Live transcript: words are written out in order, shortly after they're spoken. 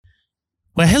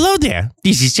Well, hello there.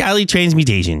 This is Charlie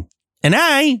Transmutation, and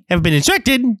I have been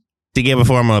instructed to give a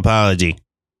formal apology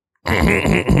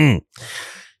to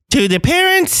the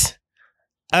parents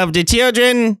of the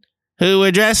children who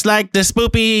were dressed like the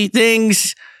spoopy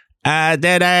things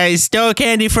that I stole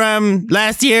candy from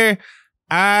last year.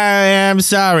 I am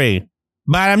sorry,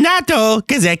 but I'm not though,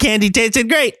 because that candy tasted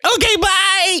great. Okay,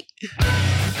 bye.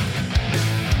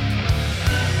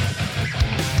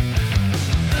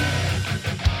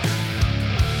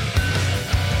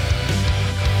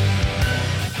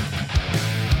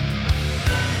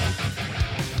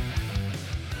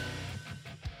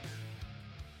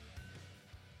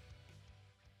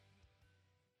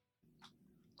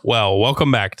 Well,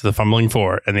 welcome back to the Fumbling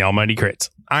Four and the Almighty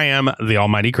Crit. I am the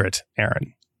Almighty Crit,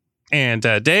 Aaron. And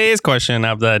today's question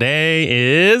of the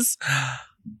day is,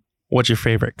 what's your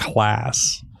favorite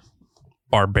class?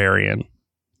 Barbarian.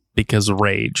 Because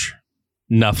rage.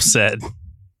 Nuff said.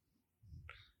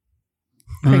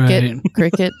 Cricket.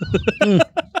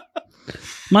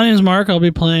 My name is Mark. I'll be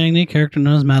playing the character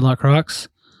known as Madlock Crocs.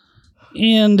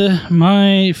 And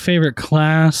my favorite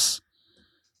class,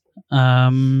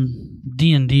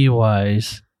 D&D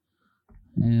wise,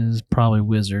 is probably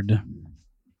Wizard.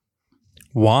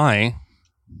 Why?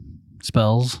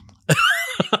 Spells.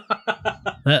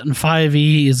 That and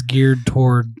 5e is geared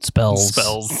toward spells.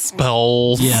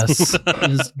 Spells. Yes,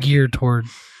 is geared toward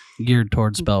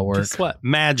spell work. Guess what?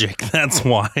 Magic. That's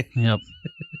why. Yep.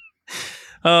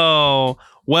 Oh,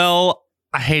 well,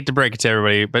 I hate to break it to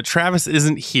everybody, but Travis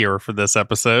isn't here for this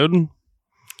episode.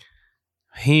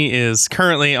 He is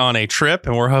currently on a trip,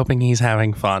 and we're hoping he's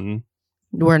having fun.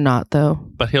 We're not, though.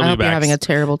 But he'll I be hope back. you're having a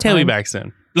terrible time. He'll be back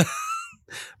soon.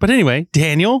 But anyway,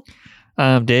 Daniel.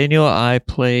 Daniel, I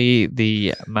play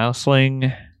the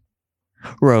Mouseling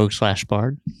rogue /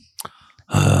 bard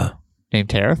named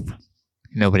Tariff.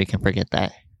 Nobody can forget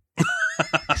that.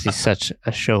 'Cause he's such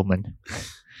a showman.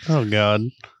 Oh, God.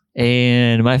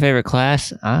 And my favorite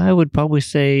class, I would probably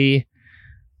say,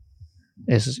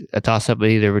 is a toss-up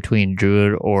either between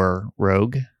Druid or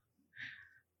Rogue.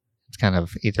 It's kind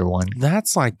of either one.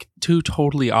 That's like two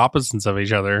totally opposites of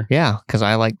each other. Yeah, because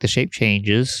I like the shape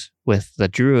changes with the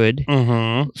Druid,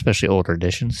 especially older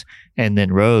editions. And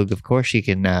then Rogue, of course, you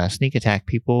can sneak attack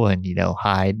people and,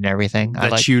 hide and everything.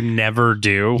 That you never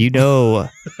do.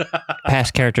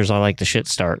 Past characters I like to shit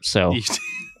start, so...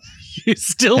 You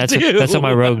still do. That's what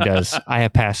my rogue does. I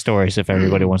have past stories. If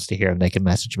everybody wants to hear them, they can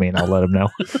message me and I'll let them know.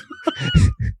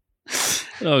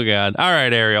 Oh, God. All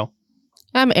right, Ariel.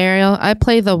 I'm Ariel. I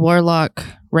play the Warlock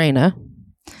Reyna.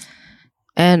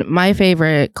 And my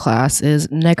favorite class is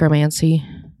Necromancy.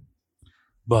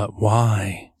 But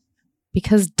why?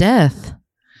 Because death.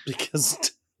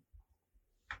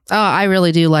 Oh, I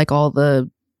really do like all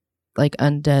the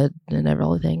undead and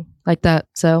everything like that.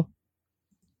 So.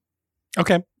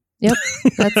 Okay. Yep,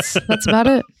 that's about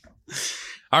it.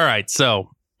 All right,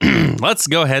 so let's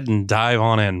go ahead and dive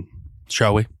on in,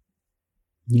 shall we?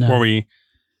 No.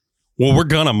 We're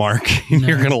gonna, Mark. No.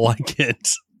 You're gonna like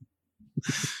it.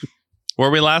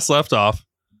 Where we last left off,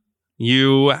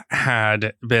 you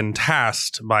had been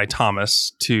tasked by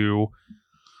Thomas to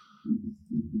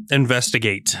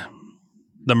investigate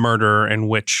the murder in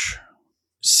which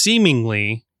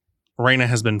seemingly Reyna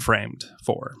has been framed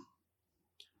for.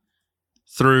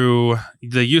 Through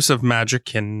the use of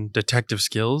magic and detective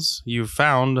skills, you've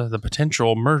found the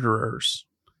potential murderers.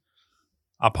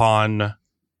 Upon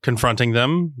confronting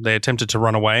them, they attempted to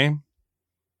run away.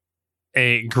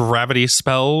 A gravity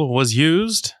spell was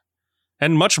used,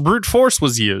 and much brute force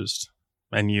was used,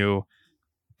 and you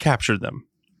captured them.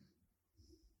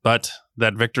 But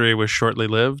that victory was shortly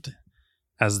lived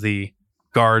as the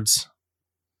guards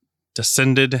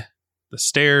descended the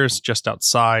stairs just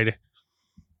outside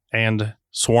and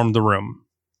swarmed the room.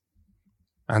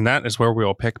 And that is where we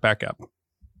will pick back up.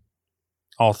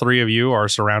 All three of you are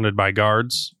surrounded by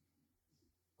guards,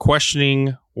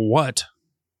 questioning what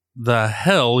the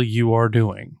hell you are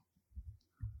doing.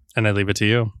 And I leave it to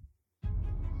you.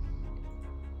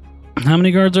 How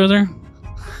many guards are there?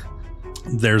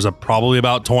 There's probably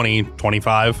about 20,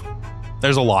 25.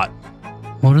 There's a lot.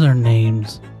 What are their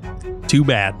names? Too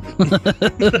bad.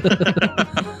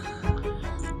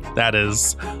 That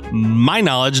is my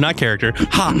knowledge, not character.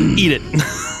 Ha! Eat it.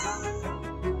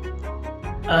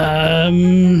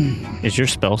 Is your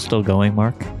spell still going,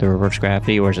 Mark? The reverse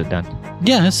gravity, or is it done?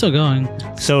 Yeah, it's still going.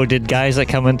 So did guys that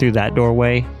come in through that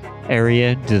doorway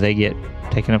area, do they get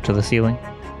taken up to the ceiling?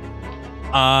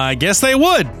 I guess they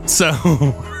would. So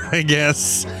I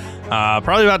guess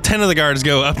probably about 10 of the guards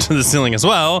go up to the ceiling as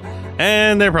well.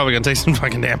 And they're probably going to take some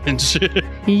fucking damage.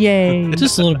 Yay.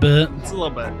 Just a little bit. Just a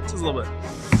little bit.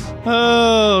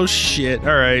 Oh, shit.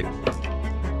 All right.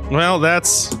 Well,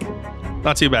 that's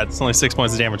not too bad. It's only 6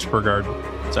 points of damage per guard.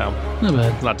 So, Not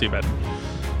bad. not too bad.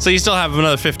 So you still have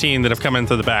another 15 that have come in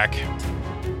through the back.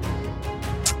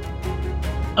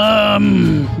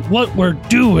 What we're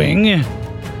doing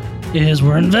is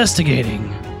we're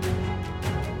investigating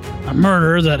a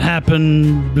murder that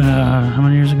happened, how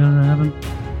many years ago did that happen?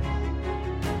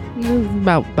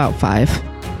 About 5.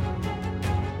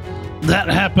 That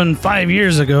happened 5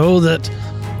 years ago that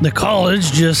the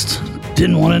college just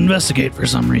didn't want to investigate for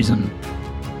some reason.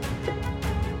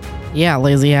 Yeah,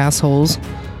 lazy assholes.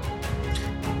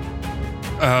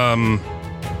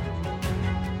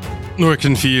 We're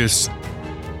confused.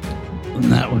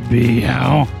 And that would be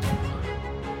how?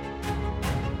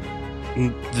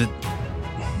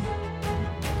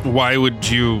 Why would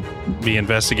you be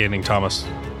investigating, Thomas?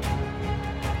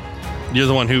 You're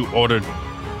the one who ordered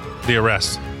the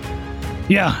arrest.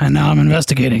 Yeah, and now I'm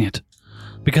investigating it.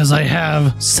 Because I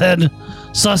have said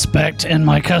suspect in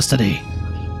my custody.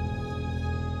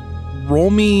 Roll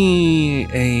me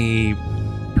a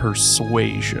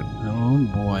persuasion. Oh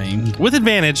boy. With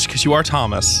advantage, because you are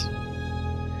Thomas.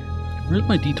 Where's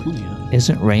my D20 at?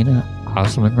 Isn't Raina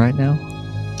Osman right now?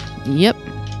 Yep.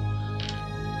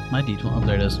 My D20. Oh,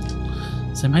 there it is.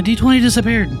 So my D20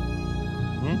 disappeared. All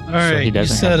right. So he You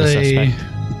doesn't said have the a suspect.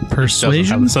 Doesn't have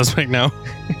persuasion. the suspect now.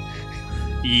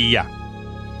 Yeah.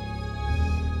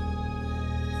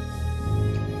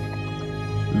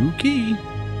 Okay.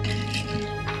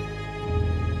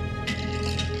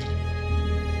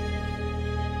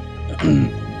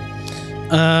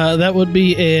 That would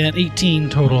be an 18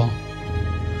 total.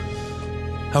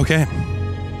 Okay.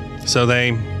 So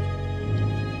they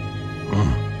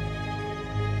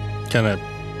kind of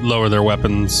lower their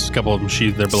weapons. A couple of them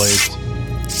sheathe their blades.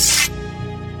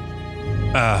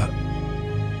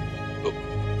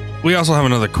 We also have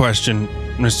another question,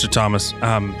 Mr. Thomas.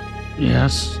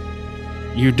 Yes.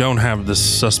 You don't have the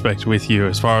suspect with you,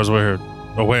 as far as we're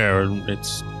aware.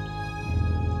 It's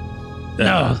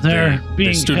No, they're the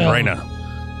being student held.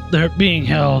 Raina. They're being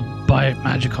held by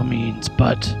magical means,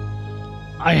 but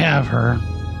I have her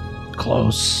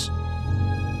close.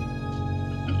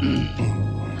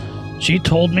 She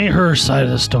told me her side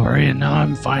of the story, and now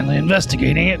I'm finally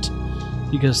investigating it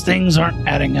because things aren't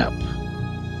adding up.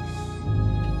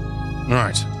 All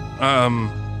right.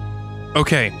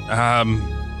 Okay.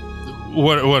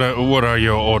 What are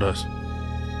your orders?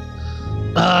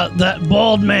 That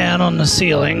bald man on the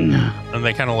ceiling. And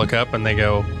they kind of look up and they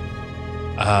go,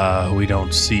 we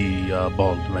don't see a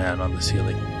bald man on the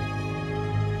ceiling.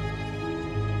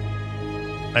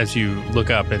 As you look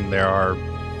up, and there are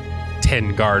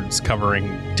 10 guards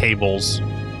covering tables.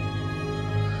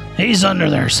 He's under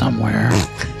there somewhere.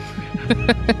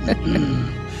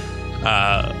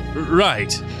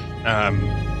 Right.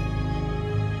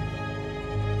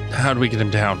 How do we get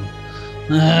him down?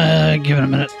 Give it a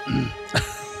minute.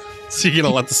 So you're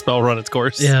gonna let the spell run its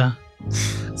course? Yeah.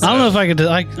 I don't know if I could.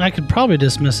 I could probably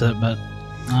dismiss it, but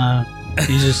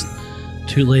he's just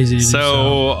too lazy to do so.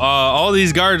 So all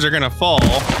these guards are gonna fall,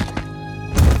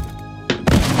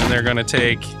 and they're gonna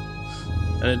take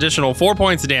an additional 4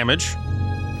 points of damage.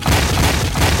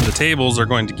 The tables are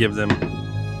going to give them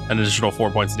an additional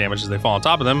 4 points of damage as they fall on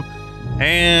top of them,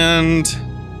 and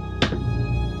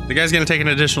the guy's gonna take an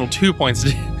additional 2 points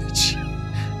of damage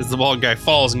as the bald guy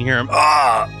falls, and you hear him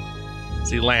as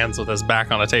he lands with his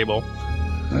back on a table,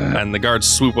 and the guards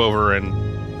swoop over and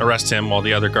arrest him while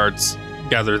the other guards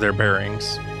gather their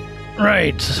bearings.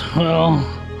 Right. Well,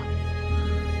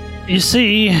 you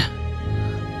see,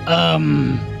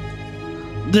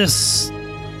 this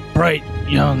bright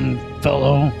young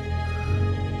fellow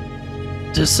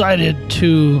decided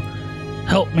to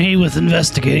help me with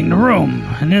investigating the room.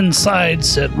 And inside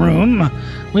said room,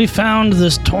 we found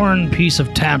this torn piece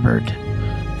of tabard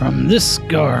from this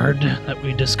guard that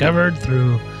we discovered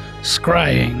through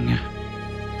scrying.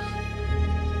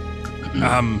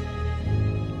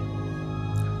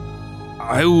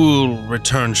 I will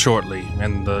return shortly,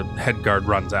 and the head guard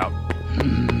runs out.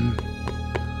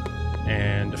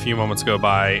 And a few moments go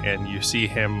by, and you see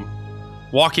him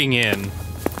walking in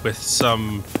with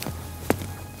some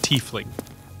tiefling,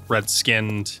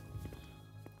 red-skinned.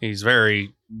 He's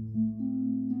very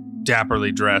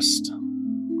dapperly dressed.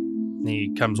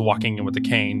 He comes walking in with a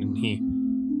cane, and he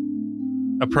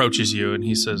approaches you, and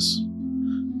he says,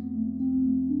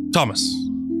 Thomas.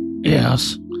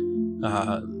 Yes.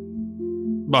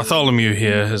 Bartholomew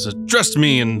here has addressed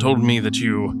me and told me that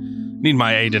you need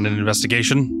my aid in an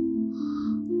investigation.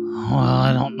 Well,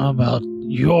 I don't know about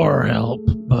your help,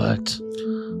 but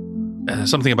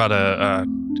Something about a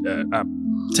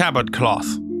tabard cloth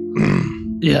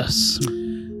Yes.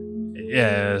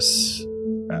 Yes.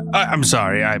 I'm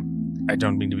sorry. I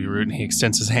don't mean to be rude. He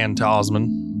extends his hand to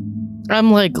Osmond.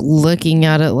 I'm like looking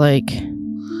at it like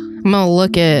I'm gonna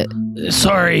look at.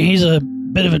 Sorry, he's a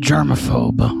bit of a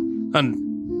germaphobe. And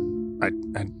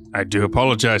I do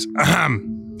apologize.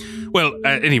 Well,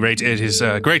 at any rate, it is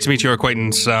great to meet your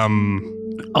acquaintance,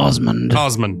 Osmond.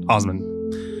 Osmond.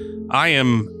 I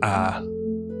am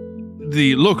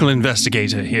the local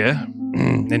investigator here,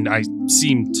 and I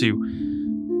seem to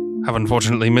have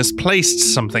unfortunately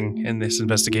misplaced something in this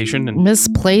investigation. And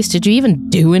Misplaced? Did you even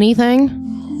do anything?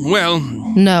 well,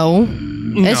 No.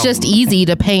 It's no. just easy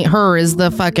to paint her as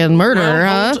the fucking murderer,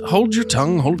 Well, huh? hold your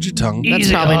tongue. Hold your tongue. That's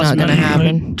Easy, probably not gonna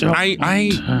Osmond.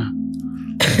 happen.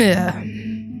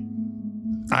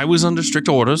 I was under strict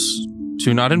orders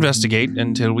to not investigate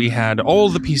until we had all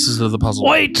the pieces of the puzzle.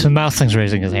 Wait! The Mouseling's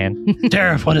raising his hand.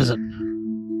 Tariff, what is it?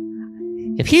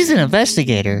 If he's an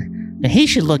investigator, then he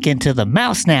should look into the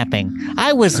mouse snapping.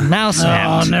 I was mouse Oh,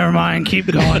 snapped. never mind. Keep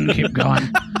going. Keep going.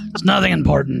 It's nothing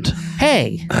important.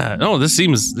 Hey, No, this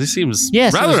seems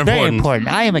yes, rather it was important. very important.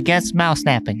 I am against mouse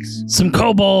snappings. Some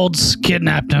kobolds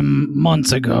kidnapped him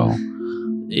months ago.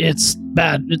 It's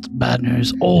bad. It's bad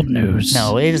news. Old news.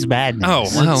 No, it is bad news. Oh,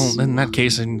 well, in that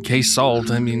case, case solved.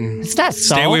 I mean, It's not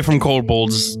stay away solved. from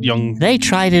kobolds, young. They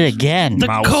tried it again. The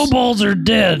Mouse. kobolds are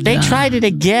dead. They tried it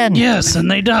again. Yes,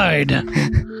 and they died.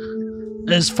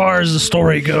 As far as the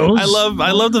story goes.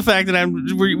 I love the fact that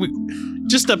we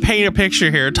just to paint a picture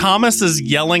here. Thomas is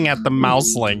yelling at the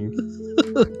mouseling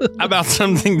about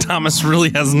something Thomas really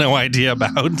has no idea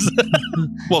about.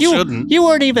 Well, shouldn't. You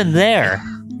weren't even there.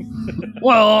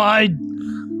 Well, I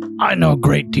know a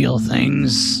great deal of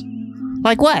things.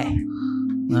 Like what?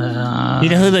 You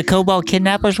know who the kobold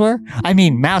kidnappers were? I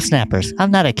mean, mouse snappers.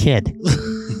 I'm not a kid.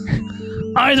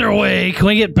 Either way, can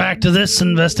we get back to this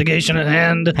investigation at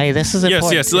hand? Hey, this is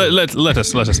important. Yes. Let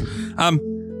us.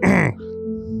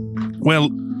 Well,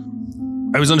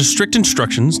 I was under strict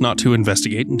instructions not to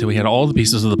investigate until we had all the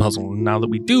pieces of the puzzle. And now that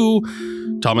we do,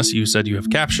 Thomas, you said you have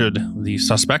captured the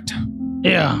suspect.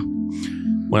 Yeah.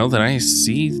 Well, then I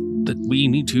see that we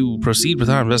need to proceed with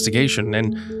our investigation.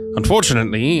 And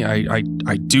unfortunately, I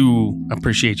do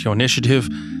appreciate your initiative.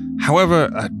 However,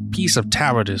 a piece of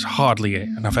tarot is hardly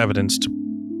enough evidence to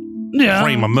Yeah.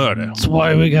 frame a murder. That's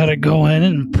why we gotta go in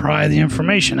and pry the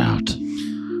information out.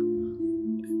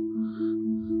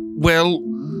 Well,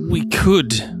 we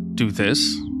could do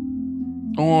this,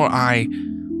 or I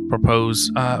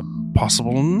propose a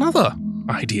possible another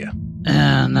idea.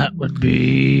 And that would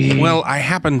be... Well, I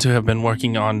happen to have been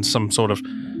working on some sort of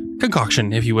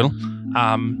concoction, if you will,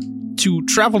 to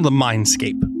travel the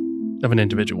mindscape of an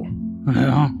individual.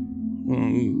 Yeah.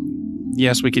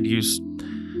 Yes, we could use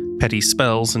petty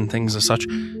spells and things as such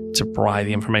to pry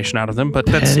the information out of them, but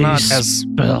that's Petty not as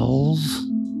spells.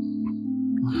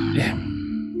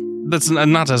 that's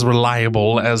not as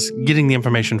reliable as getting the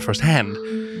information firsthand.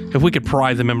 If we could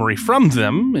pry the memory from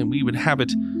them, we would have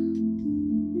it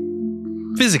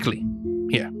physically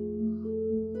here.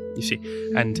 You see,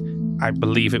 and I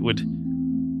believe it would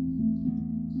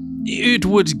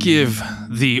give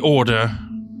the order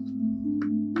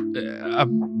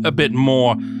a bit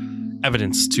more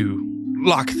evidence to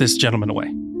lock this gentleman away.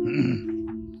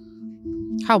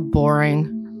 How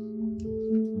boring.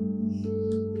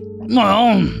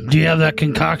 Well, do you have that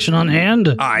concoction on hand?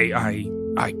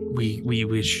 We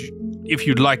wish, if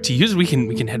you'd like to use it, we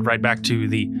can head right back to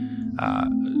the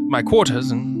my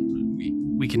quarters and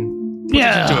we can put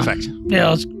it into effect. Yeah,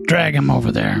 let's drag him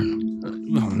over there.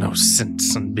 Well, no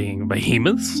sense in being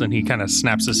behemoths, and he kind of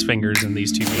snaps his fingers, and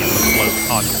these two begin to float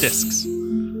on discs.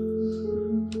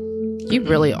 You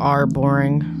really are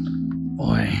boring.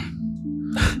 Boy,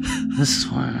 this is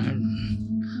why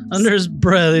under his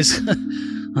breath, this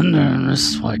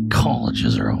is why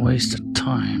colleges are a waste of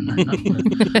time.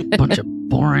 They're a bunch of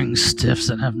boring stiffs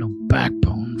that have no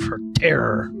backbone for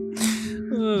terror.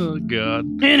 Oh,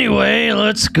 God. Anyway,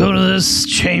 let's go to this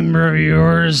chamber of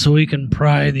yours so we can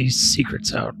pry these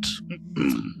secrets out.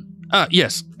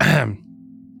 Yes.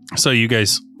 So you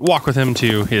guys walk with him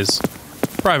to his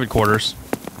private quarters,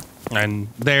 and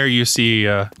there you see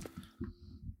a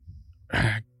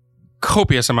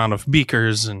copious amount of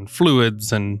beakers and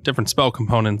fluids and different spell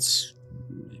components.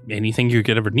 Anything you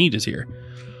could ever need is here.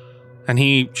 And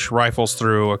he rifles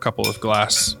through a couple of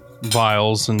glass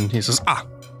vials, and he says,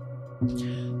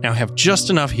 now I have just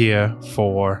enough here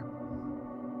for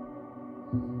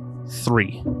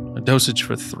 3. A dosage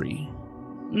for 3.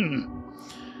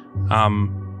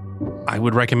 I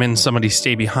would recommend somebody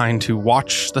stay behind to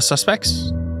watch the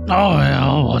suspects. Oh, yeah,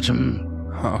 I'll watch him.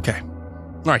 Okay.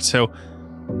 All right, so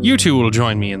You two will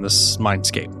join me in this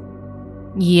mindscape.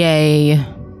 Yay.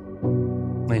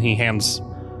 And he hands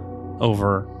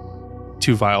over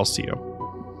 2 vials to you.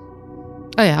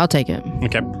 Oh, yeah, I'll take it.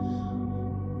 Okay.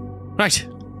 Right.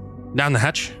 Down the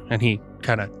hatch. And he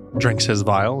kind of drinks his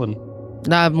vial, and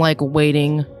Now I'm like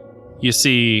waiting. you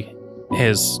see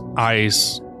his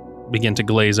eyes begin to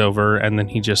glaze over, and then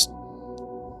he just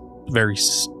very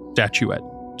statuette,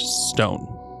 just stone.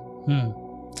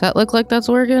 Does that look like that's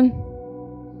working?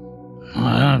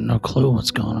 I have no clue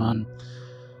what's going on.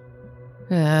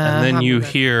 Yeah. And then I'm you good.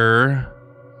 hear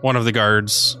one of the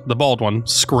guards, the bald one,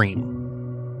 scream.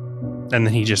 And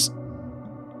then he just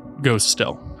goes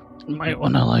still. You might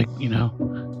want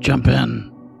to, jump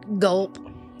in. Gulp.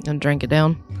 And drink it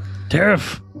down.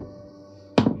 Tariff.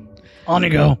 On you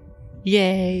go.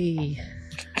 Yay.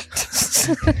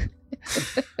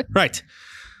 Right.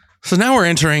 So now we're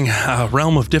entering a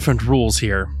realm of different rules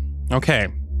here. Okay.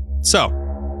 So,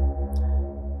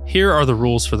 here are the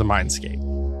rules for the Mindscape.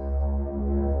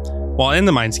 While in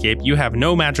the Mindscape, you have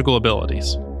no magical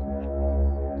abilities.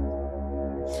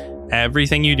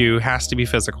 Everything you do has to be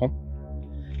physical.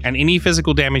 And any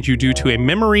physical damage you do to a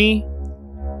memory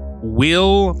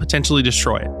will potentially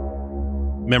destroy it.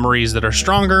 Memories that are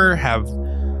stronger have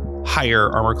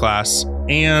higher armor class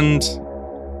and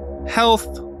health.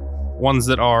 Ones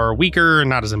that are weaker,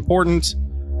 not as important,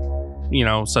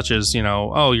 such as,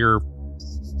 your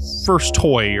first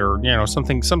toy or,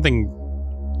 something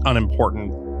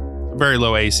unimportant, very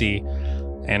low AC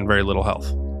and very little health.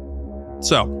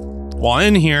 So, while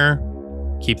in here,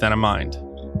 keep that in mind.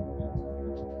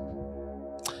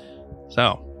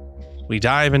 So, we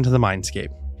dive into the Mindscape.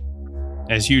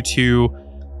 As you two,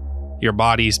 your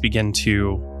bodies begin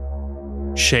to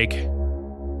shake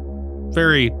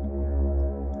very,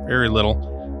 very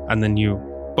little, and then you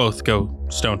both go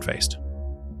stone-faced.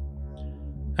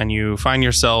 And you find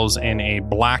yourselves in a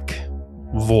black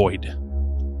void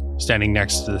standing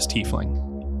next to this tiefling.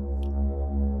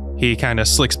 He kind of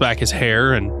slicks back his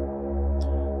hair and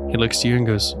he looks to you and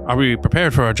goes, "Are we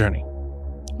prepared for our journey?"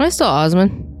 Am I still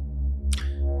Osmond?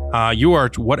 You are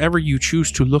whatever you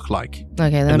choose to look like.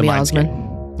 Okay, that'll the be Mindscape.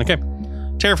 Osmond. Okay.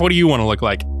 Tariff, what do you want to look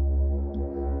like?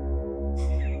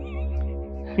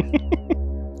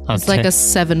 It's like a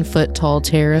 7-foot tall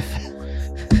tariff.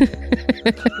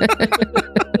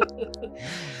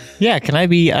 Yeah, can I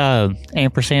be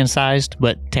ampersand sized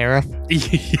but tariff?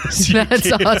 Yes, you That's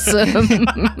can. awesome.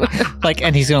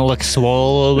 And he's gonna look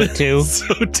swole a little bit too.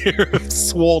 So Tariff,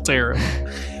 swole Tariff.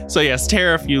 So yes,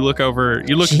 Tariff, you look down to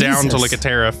Jesus. look at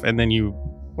Tariff, and then you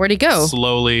Where'd he go?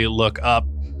 slowly look up,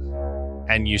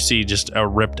 and you see just a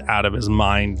ripped out of his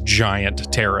mind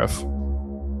giant Tariff.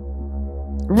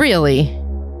 Really?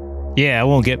 Yeah, I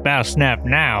won't get bow snap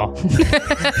now.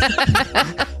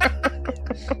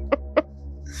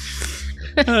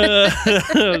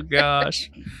 Oh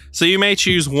gosh. So you may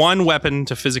choose one weapon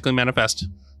to physically manifest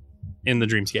in the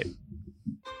dreamscape.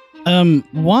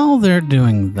 While they're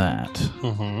doing that,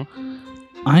 Mm-hmm.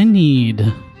 I need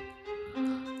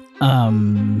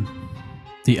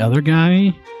the other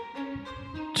guy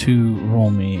to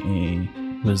roll me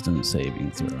a wisdom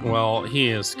saving throw. Well, he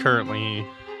is currently...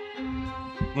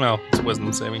 Well, it's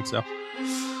wisdom saving, so...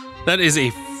 That is a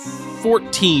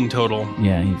 14 total.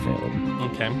 Yeah, he failed.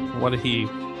 Okay. What did he...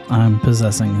 I'm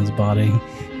possessing his body.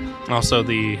 Also,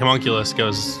 the homunculus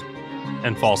goes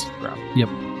and falls to the ground. Yep.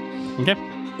 Okay.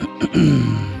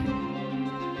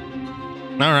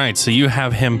 All right, so you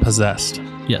have him possessed.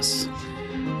 Yes.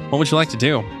 What would you like to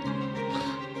do?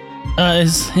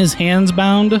 Is his hands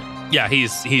bound? Yeah,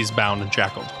 he's bound and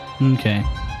shackled. Okay.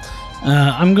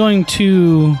 I'm going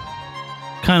to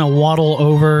kind of waddle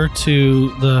over to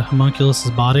the homunculus's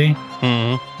body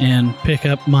Mm-hmm. and pick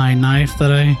up my knife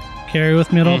that I carry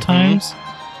with me at all Mhm. times,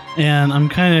 and I'm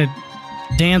kind of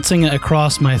dancing it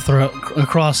across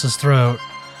his throat,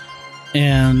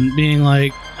 and being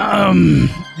like,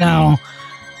 now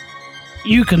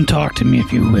you can talk to me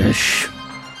if you wish,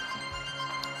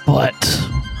 but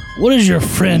what has your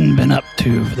friend been up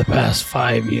to for the past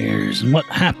 5 years, and what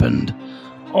happened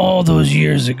all those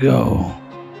years ago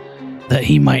that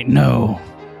he might know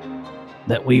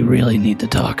that we really need to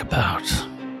talk about?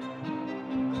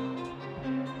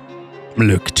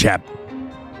 Look, chap.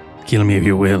 Kill me if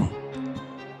you will.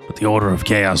 But the Order of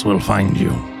Chaos will find you.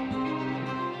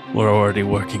 We're already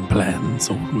working plans,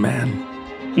 old man.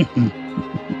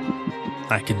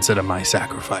 I consider my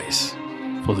sacrifice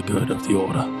for the good of the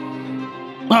Order.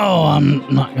 Oh, I'm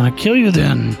not gonna kill you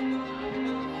then.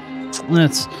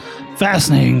 That's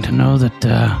fascinating to know that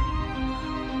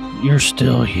you're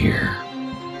still here.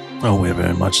 Oh, we're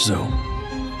very much so.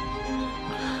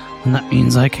 And that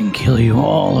means I can kill you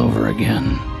all over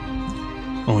again.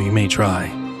 Oh, you may try.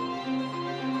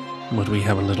 But we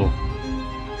have a little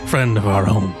friend of our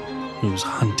own who's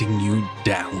hunting you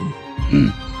down.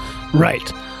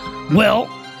 Right. Well,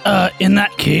 in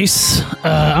that case,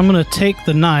 I'm going to take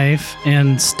the knife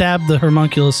and stab the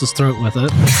homunculus' throat with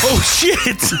it. Oh,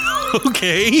 shit!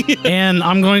 Okay. And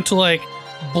I'm going to, like,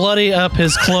 bloody up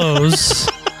his clothes.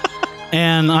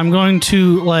 And I'm going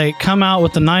to, like, come out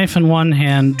with the knife in one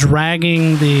hand,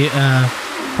 dragging the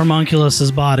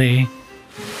homunculus' body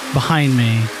behind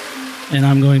me. And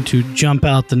I'm going to jump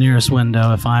out the nearest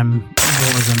window if I'm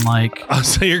more than, like... Oh,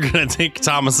 so you're going to take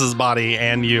Thomas's body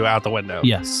and you out the window?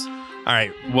 Yes. All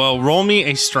right. Well, roll me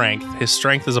a strength. His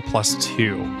strength is a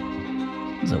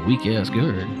 +2. That's a weak-ass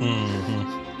guard.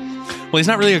 Mm-hmm. Well, he's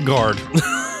not really a guard.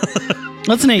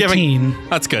 That's an 18.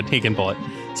 That's good. He can pull it.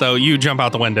 So you jump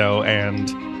out the window and...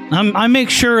 I make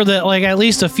sure that, like, at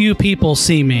least a few people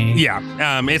see me. Yeah.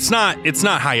 It's not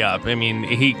high up. I mean,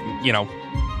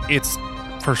 it's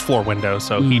first floor window,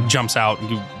 so he jumps out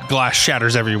and glass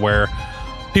shatters everywhere.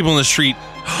 People in the street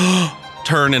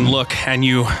turn and look, and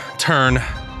you turn,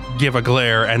 give a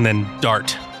glare, and then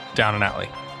dart down an alley.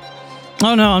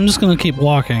 Oh, no, I'm just going to keep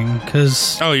walking,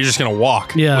 because... Oh, you're just going to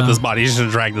walk Yeah. with this body. You're just going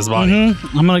to drag this body.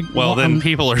 Mm-hmm. I'm going to... Well, then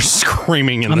people are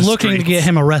screaming in the I'm streets. looking to get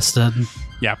him arrested.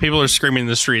 Yeah, people are screaming in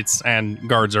the streets, and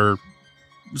guards are,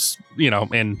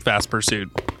 in fast pursuit.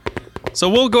 So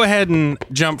we'll go ahead and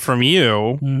jump from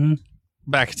you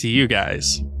back to you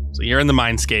guys. So you're in the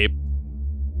mindscape.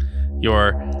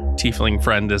 Your tiefling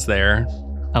friend is there.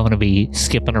 I'm going to be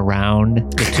skipping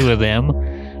around the two of them,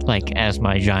 like as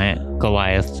my giant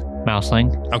Goliath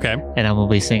mouseling. Okay. And I'm going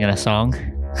to be singing a song.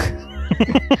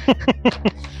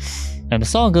 And the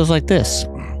song goes like this.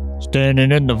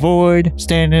 Standing in the void,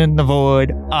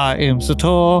 I am so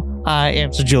tall, I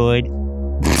am so joyed.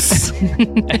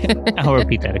 I'll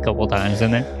repeat that a couple times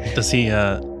in there. Does he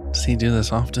do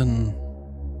this often?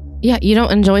 Yeah, you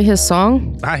don't enjoy his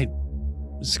song?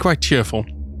 It's quite cheerful.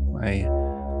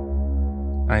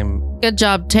 I'm Good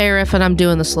job, Tariff, and I'm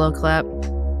doing the slow clap.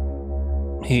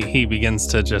 he begins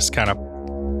to just kind of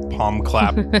palm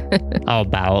clap. I'll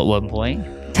bow at one point.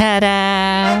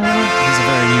 Ta-da! He's a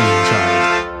very amusing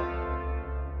child.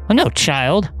 I'm no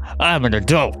child. I'm an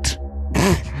adult.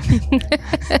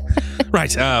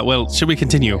 Right. Well, should we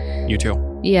continue, you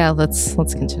two? Yeah, let's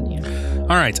continue.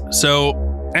 All right.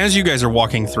 So, as you guys are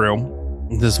walking through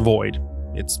this void,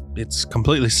 it's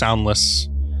completely soundless.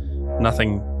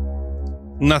 Nothing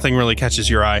really catches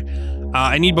your eye.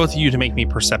 I need both of you to make me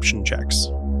perception checks.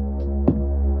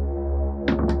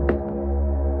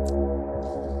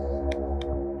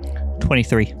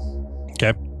 23.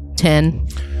 Okay. 10.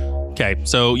 Okay,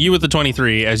 so you with the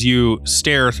 23, as you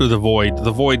stare through the void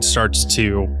the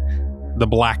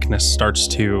blackness starts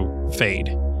to fade.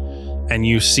 And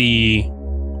you see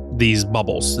these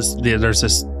bubbles. There's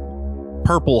this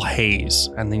purple haze,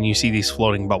 and then you see these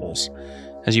floating bubbles.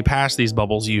 As you pass these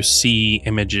bubbles, you see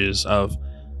images of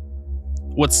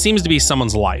what seems to be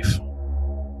someone's life.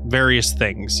 Various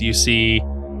things. You see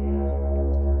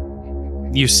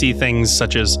things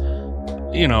such as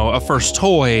a first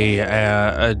toy,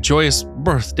 a joyous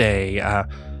birthday,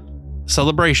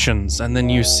 celebrations, and then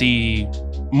you see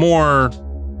more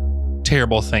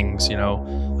terrible things,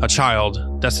 a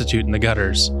child destitute in the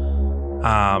gutters.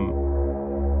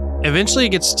 Eventually it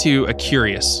gets to a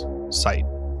curious sight.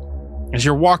 As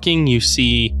you're walking, you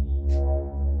see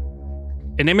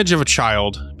an image of a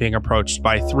child being approached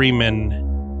by 3 men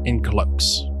in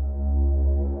cloaks.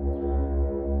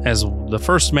 As the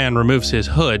first man removes his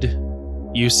hood,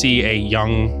 you see a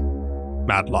young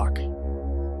Madlock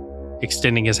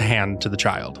extending his hand to the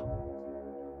child.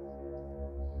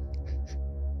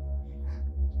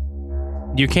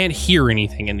 You can't hear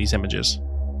anything in these images,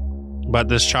 but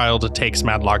this child takes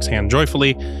Madlock's hand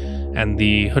joyfully, and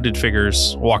the hooded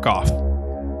figures walk off.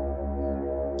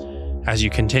 As you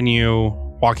continue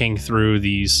walking through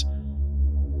these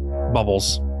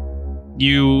bubbles,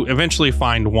 you eventually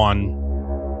find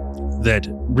one that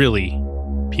really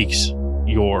piques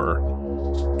your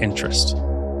interest.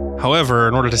 However,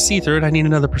 in order to see through it, I need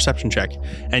another perception check.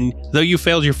 And though you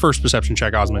failed your first perception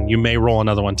check, Osmond, you may roll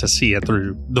another one to see it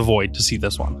through the void to see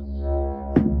this one.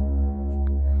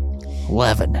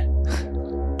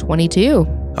 11. 22.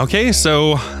 Okay,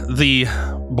 so the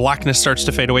blackness starts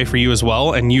to fade away for you as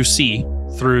well, and you see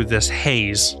through this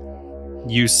haze,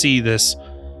 you see this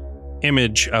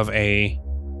image of a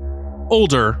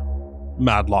older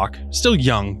Madlock, still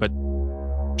young, but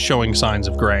showing signs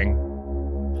of graying.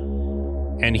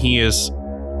 And he is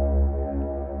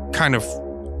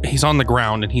he's on the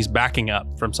ground and he's backing up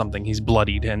from something. He's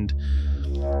bloodied, and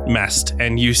messed,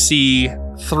 and you see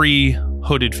 3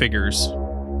 hooded figures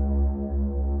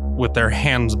with their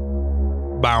hands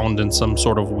bound in some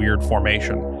sort of weird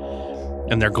formation,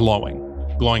 and they're glowing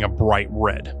a bright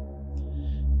red.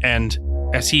 And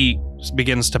as he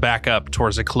begins to back up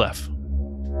towards a cliff,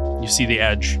 you see the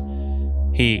edge.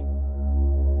 He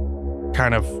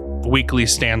kind of weakly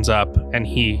stands up and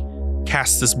he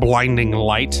casts this blinding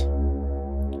light,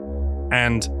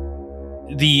 and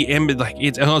the image, like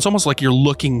it's almost like you're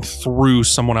looking through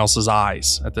someone else's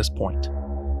eyes at this point.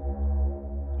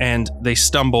 And they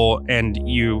stumble, and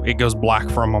it goes black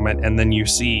for a moment, and then you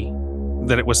see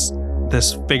that it was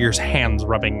this figure's hands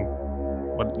rubbing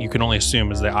what you can only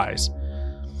assume is the eyes.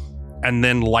 And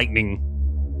then lightning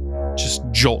just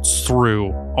jolts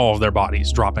through all of their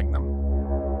bodies, dropping them.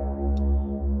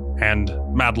 And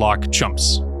Madlock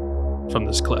jumps from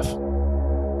this cliff.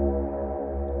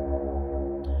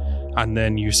 And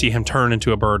then you see him turn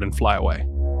into a bird and fly away.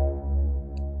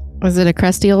 Was it a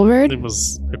crusty old bird? It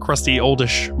was a crusty,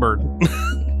 oldish bird.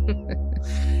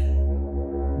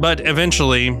 But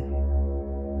eventually,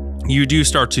 you do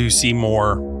start to see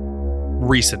more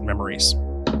recent memories.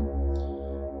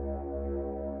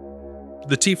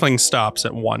 The tiefling stops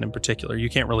at one in particular. You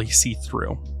can't really see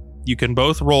through. You can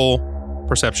both roll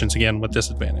perceptions again with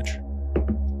disadvantage.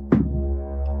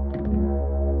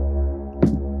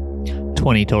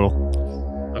 20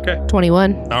 total. Okay.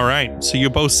 21. All right. So you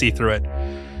both see through it.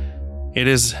 It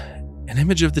is an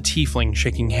image of the tiefling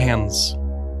shaking hands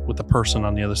with the person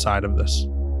on the other side of this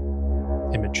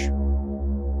image.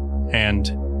 And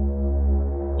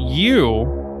you,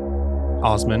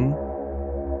 Osmond,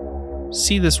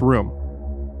 see this room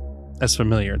as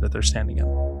familiar that they're standing in.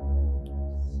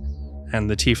 And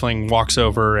the tiefling walks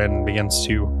over and begins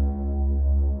to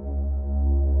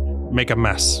make a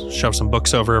mess, shove some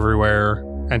books over everywhere,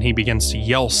 and he begins to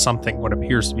yell something, what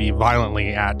appears to be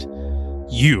violently, at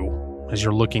you as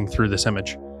you're looking through this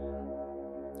image.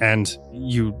 And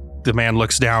the man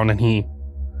looks down and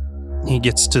he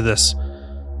gets to this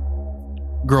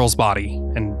girl's body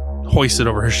and hoists it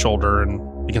over his shoulder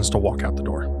and begins to walk out the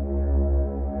door.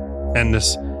 And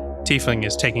this tiefling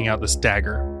is taking out this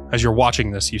dagger. As you're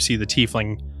watching this, you see the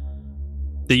tiefling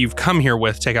that you've come here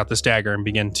with take out this dagger and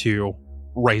begin to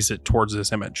raise it towards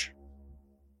this image.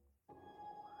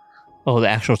 Oh, the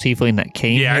actual tiefling that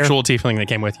came here? The actual tiefling that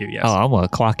came with you, yes. Oh, I'm going to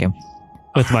clock him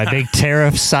with my big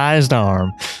tariff-sized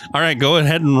arm. All right, go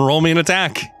ahead and roll me an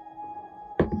attack.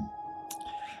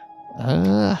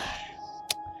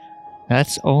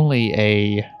 That's only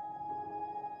a... Do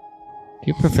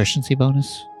you have proficiency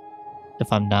bonus?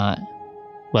 If I'm not,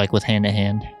 like, with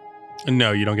hand-to-hand?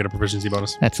 No, you don't get a proficiency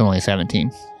bonus. That's only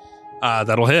 17.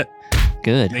 That'll hit.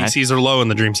 Good. ACs are low in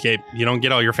the Dreamscape. You don't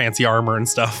get all your fancy armor and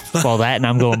stuff. Well, that, and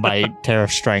I'm going by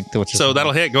tariff strength, which is... So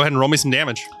that'll hit. Go ahead and roll me some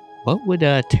damage. What would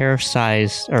a tariff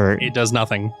size, or... It does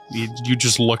nothing. You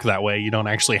just look that way. You don't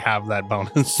actually have that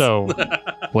bonus. So,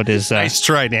 what is... Nice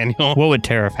try, Daniel. What would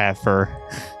tariff have for,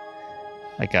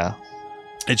 like a...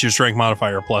 It's your strength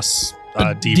modifier plus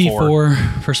D4.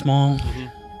 D4 for small.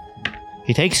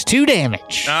 He takes 2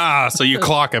 damage. So you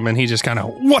clock him, and he just kind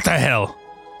of, what the hell?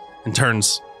 And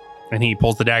turns, and he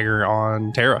pulls the dagger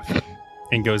on Tariff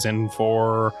and goes in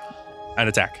for an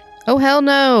attack. Oh, hell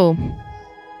no.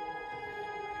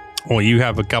 Well, you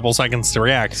have a couple seconds to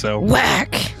react, so...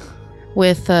 Whack!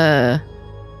 With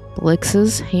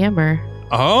Blix's hammer.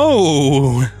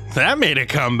 Oh, that made a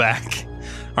comeback.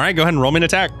 All right, go ahead and roll me an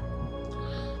attack.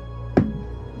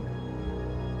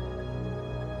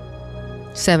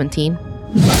 17.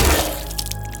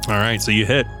 All right, so you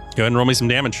hit. Go ahead and roll me some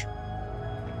damage.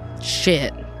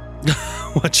 Shit.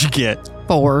 What'd you get?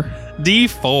 4.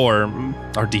 D4.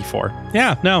 Or D4.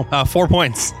 Yeah, no, 4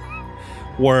 points.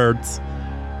 Words.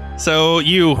 So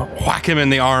you whack him in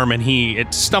the arm, and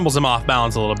it stumbles him off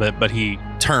balance a little bit, but he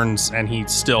turns and he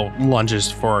still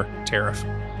lunges for Tariff.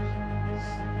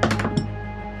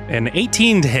 An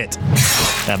 18 to hit.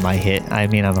 That might hit. I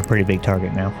mean, I'm a pretty big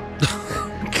target now.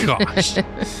 Gosh.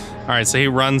 All right, so he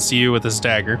runs to you with his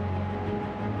dagger.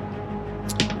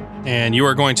 And you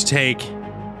are going to take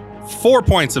 4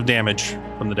 points of damage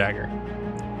from the dagger.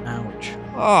 Ouch.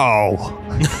 Oh.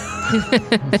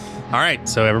 All right,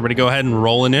 so everybody go ahead and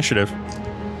roll initiative.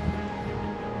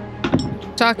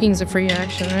 Talking's a free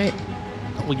action, right?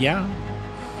 Well, yeah.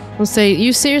 We'll say,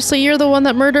 you're the one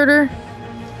that murdered her?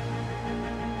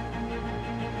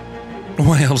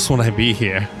 Why else would I be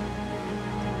here?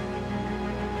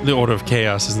 The Order of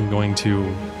Chaos isn't going to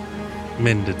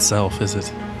mend itself, is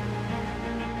it?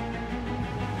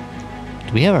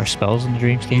 Do we have our spells in the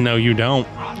Dreamscape? No, you don't.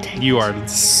 Oh, dang You it. are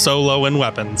so low in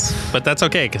weapons. But that's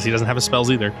okay, because he doesn't have his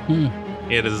spells either. Hmm.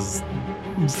 It is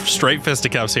straight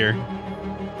fisticuffs here.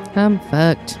 I'm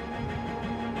fucked.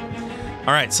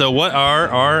 All right, so what are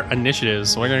our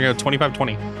initiatives? We're going to go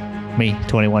 25-20. Me,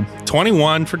 21.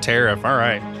 21 for Tariff. All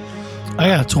right. I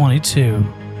got 22.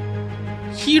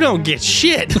 You don't get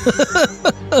shit.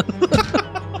 All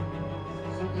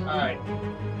right.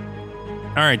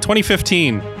 All right,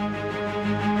 2015.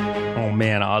 Oh,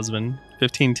 man, Osmond.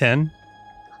 15-10.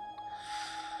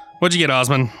 What'd you get,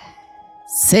 Osmond?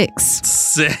 6.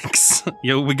 6.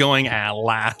 You'll be going at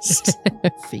last.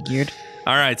 Figured.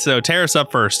 All right, so Tariff's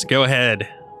up first. Go ahead.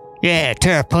 Yeah,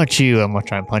 Tara, punch you. I'm going to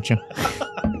try and punch him.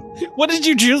 What did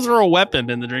you choose for a weapon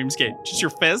in the Dreamscape? Just your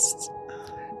fists?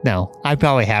 No, I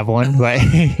probably have one, but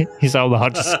he's all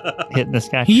about just hitting this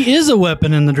guy. He is a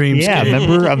weapon in the dreamscape. Yeah,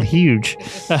 remember? I'm huge.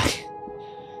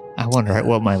 I wonder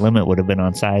what my limit would have been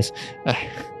on size.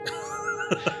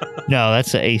 No,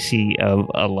 that's an AC of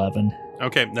 11.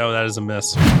 Okay, no, that is a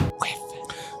miss.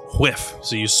 Whiff.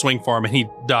 So you swing for him and he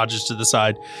dodges to the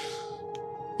side.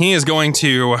 He is going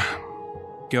to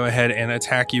go ahead and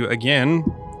attack you again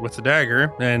with the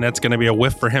dagger, and that's going to be a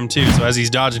whiff for him too. So as he's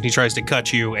dodging, he tries to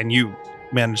cut you, and you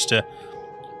manage to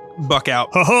buck out.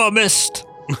 Haha, missed.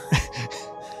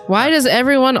 Why does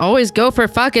everyone always go for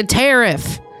fucking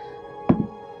Tariff?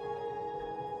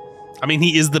 I mean,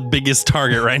 he is the biggest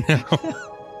target right now.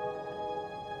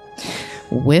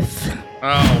 Whiff.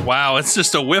 Oh, wow. It's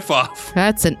just a whiff off.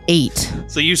 That's an 8.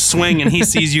 So you swing and he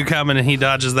sees you coming and he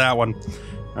dodges that one.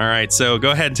 All right. So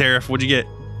go ahead, Tariff. What'd you get?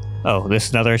 Oh, this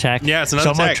is another attack? Yeah, it's another so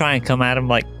I'm going attack. to try and come at him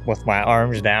like with my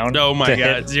arms down. Oh, my to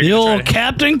God. hit. You're The gonna old try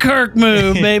Captain Kirk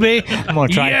move, baby. I'm going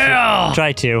to try Yeah.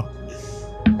 try to.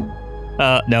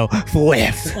 No.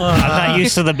 Whiff. I'm not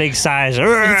used to the big size.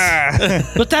 I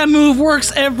But that move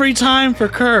works every time for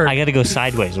Kirk. got to go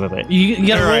sideways with it. You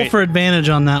got to All roll right. for advantage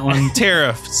on that one.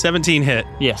 Tariff, 17 hit.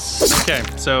 Yes. Okay,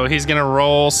 so he's going to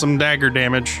roll some dagger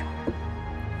damage.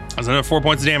 That's another 4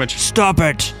 points of damage. Stop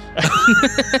it.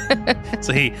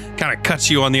 So he kind of cuts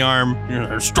you on the arm. You're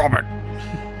like, stop it.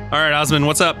 All right, Osmond,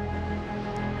 what's up?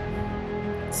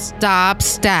 Stop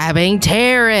stabbing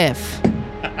Tariff.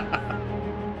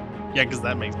 Yeah, because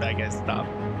that makes bad guys stop.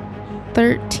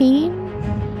 13.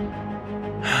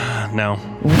 No.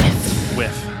 Whiff.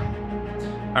 Whiff.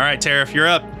 All right, Tariff, you're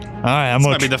up. All right, I'm This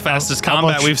gonna might be the fastest I'm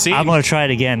combat gonna we've seen. I'm going to try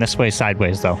it again this way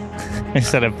sideways, though,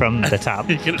 instead of from the top.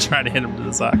 You're going to try to hit him to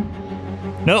the side.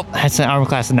 Nope, that's an armor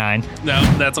class of 9. No,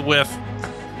 that's a whiff.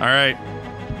 All right,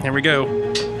 here we go.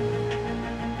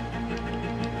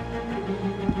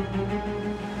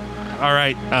 All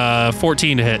right,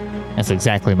 14 to hit. That's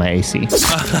exactly my AC.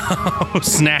 Oh,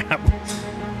 snap.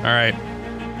 All right.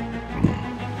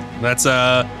 That's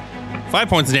 5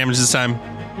 points of damage this time.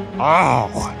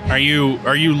 Oh. Are you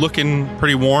looking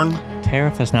pretty worn?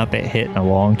 Tariff has not been hit in a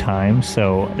long time,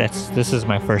 so this is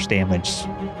my first damage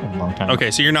in a long time. Okay,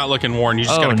 so you're not looking worn. You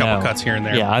just got a couple no. cuts here and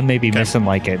there. Yeah, I may be Okay. missing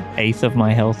like an eighth of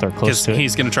my health or close Because to it.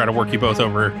 he's going to try to work you both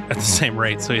over at the same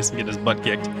rate so he doesn't get his butt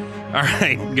kicked. All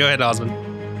right, go ahead, Osmond.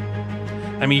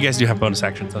 I mean, you guys do have bonus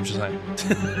actions, I'm just saying.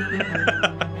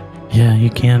 Yeah,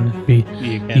 you can be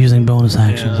You can. using bonus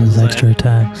actions Yeah, as that's extra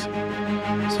attacks.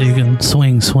 So you can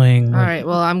swing. All right,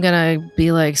 well, I'm going to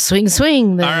be like, swing,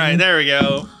 then. All right, there we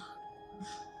go.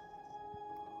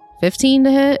 15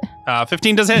 to hit.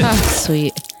 15 does hit. Ah,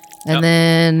 sweet. And Yep.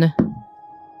 then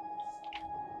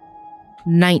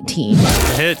 19.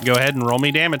 Hit. Go ahead and roll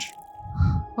me damage.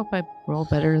 Hope I roll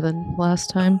better than last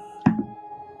time.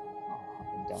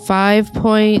 5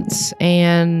 points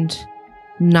and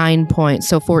 9 points,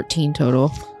 so 14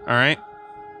 total. All right.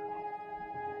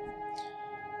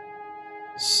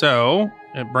 So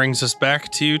it brings us back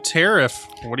to Tariff.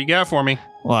 What do you got for me?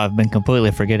 Well, I've been completely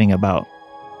forgetting about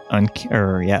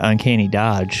uncanny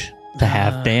dodge to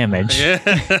half damage. Yeah.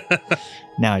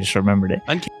 Now I just remembered it.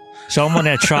 So I'm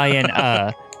gonna try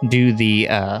and do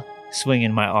the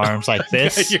swinging my arms like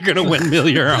this. You're gonna windmill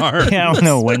your arm. Yeah, I don't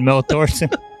know, windmill towards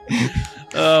him.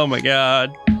 Oh my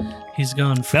god. He's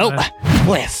going for Nope.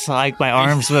 Whiff. Like my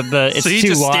arms, it's so he too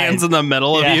just wide. stands in the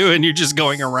middle of Yeah. you, and you're just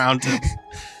going around him.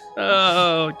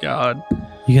 Oh god.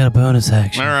 You got a bonus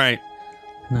action. All right.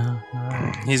 No. All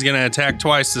right. He's gonna attack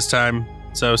twice this time.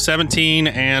 So 17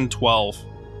 and 12.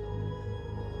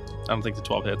 I don't think the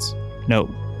 12 hits. Nope.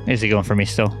 Is he going for me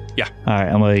still? Yeah. All right,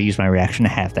 I'm going to use my reaction to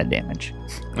half that damage.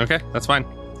 Okay, that's fine.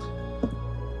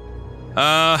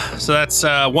 So that's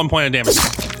 1 point of damage.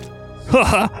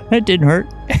 That didn't hurt.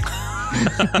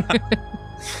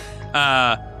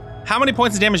 How many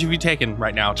points of damage have you taken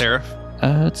right now, Tariff?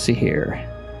 Let's see here.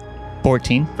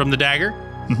 14. From the dagger?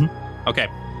 Mhm. Okay.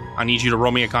 I need you to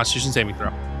roll me a Constitution saving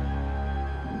throw.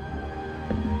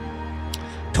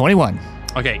 21.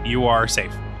 Okay, you are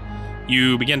safe.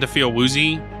 You begin to feel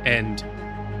woozy, and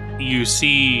you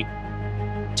see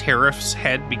Tariff's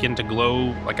head begin to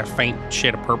glow like a faint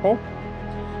shade of purple,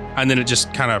 and then it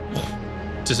just kind of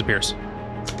disappears.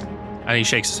 And he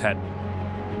shakes his head.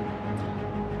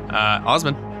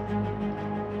 Osmond.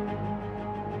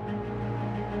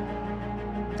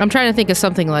 I'm trying to think of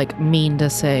something like mean to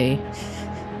say,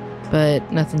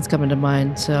 but nothing's coming to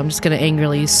mind. So I'm just gonna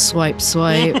angrily swipe.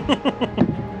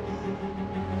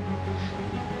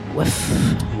 Whiff.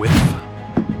 Whiff.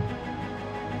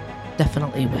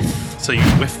 Definitely whiff. So you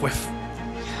whiff.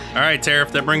 All right,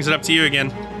 Tariff, that brings it up to you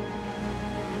again.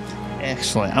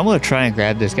 Excellent. I'm going to try and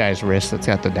grab this guy's wrist that's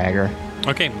got the dagger.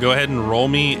 Okay, go ahead and roll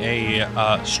me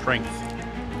a strength.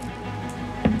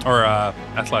 Or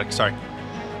athletics, sorry.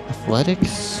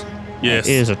 Athletics? Yes.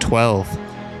 It is a 12.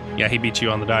 Yeah, he beat you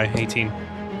on the die, 18.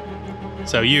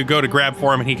 So you go to grab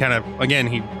for him, and he kind of, again,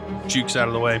 he jukes out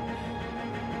of the way.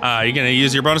 You going to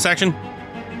use your bonus action?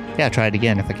 Yeah, try it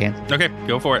again if I can. Okay,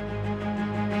 go for it.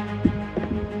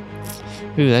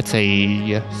 Ooh, that's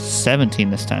a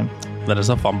 17 this time. That is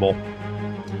a fumble.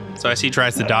 So as he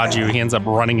tries to dodge you, he ends up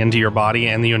running into your body,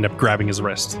 and you end up grabbing his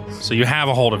wrist. So you have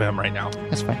a hold of him right now.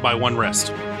 That's fine. By one wrist.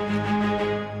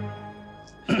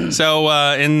 So,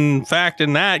 in fact,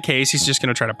 in that case, he's just going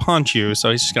to try to punch you. So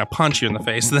he's just going to punch you in the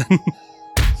face. Then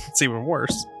it's even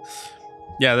worse.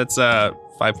 Yeah, that's 5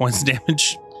 points of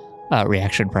damage.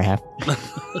 Reaction for half.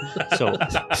 so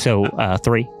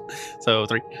 3. So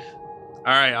 3. All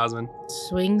right, Osmond.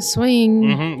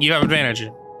 Swing. You have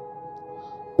advantage.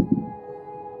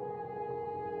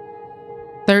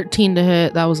 13 to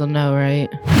hit. That was a no, right?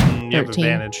 You have 13.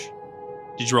 advantage.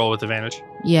 Did you roll with advantage?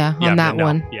 Yeah, on that no.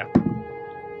 one. Yeah.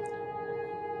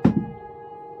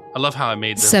 I love how I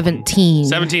made this. 17.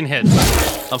 17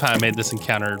 hits. Love how I made this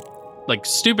encounter like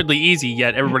stupidly easy,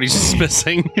 yet everybody's just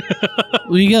missing.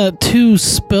 We got 2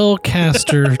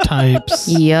 spellcaster types.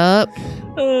 Yup.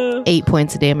 8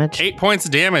 points of damage. 8 points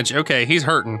of damage. Okay, he's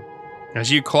hurting.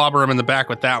 As you clobber him in the back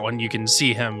with that one, you can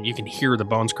see him. You can hear the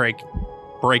bones break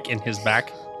in his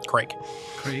back. Creak.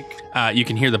 You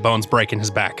can hear the bones break in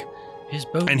his back. His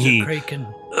bones And are creaking.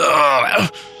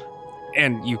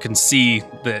 And you can see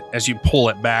that as you pull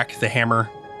it back, the hammer,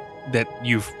 that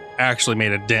you've actually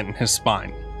made a dent in his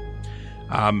spine.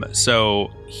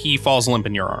 So he falls limp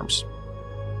in your arms.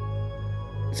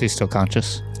 Is he still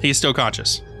conscious? He's still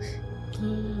conscious.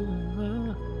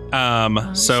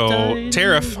 So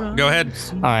Tariff, go ahead.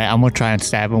 All right, I'm going to try and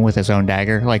stab him with his own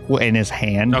dagger, like in his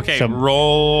hand. Okay, So-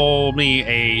 roll me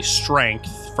a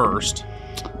strength first.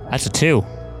 that's a 2.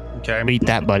 Okay. Beat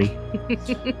that, buddy.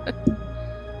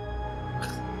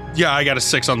 Yeah, I got a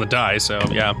 6 on the die, so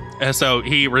yeah. So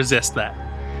he resists that.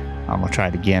 I'm going to try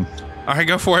it again. All right,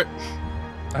 go for it.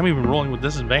 I'm even rolling with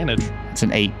disadvantage. It's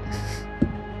an 8.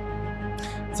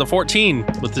 It's a 14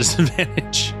 with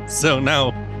disadvantage. So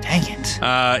no. Dang it.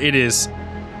 It is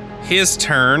his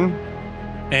turn,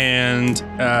 and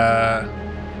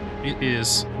it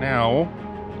is now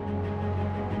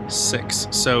 6.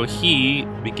 So he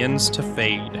begins to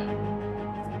fade.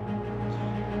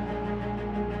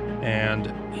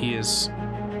 And he is...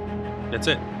 That's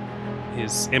it.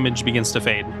 His image begins to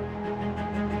fade,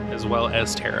 as well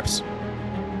as Tariff's.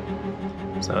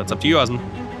 So it's up to you, Osmond.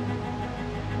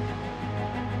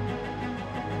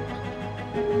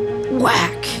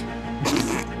 Whack.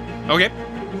 Okay.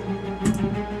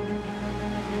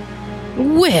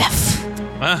 Whiff.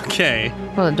 Okay.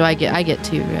 Hold on, I get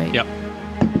 2, right? Yep.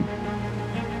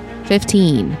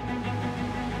 15.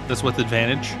 That's with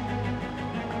advantage.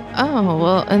 Oh,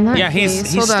 well, in that Yeah, case,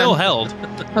 he's hold still on. held.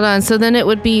 Hold on, so then it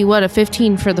would be, what, a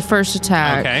 15 for the first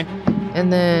attack? Okay.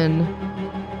 And then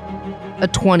a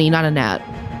 20, not a nat,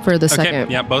 for the Okay. second.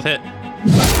 Yeah, both hit.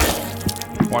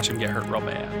 Watch him get hurt real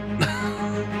bad.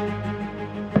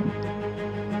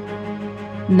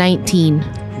 19.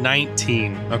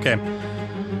 19. Okay.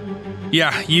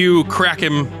 Yeah, you crack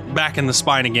him back in the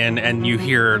spine again, and you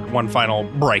hear one final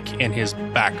break, and his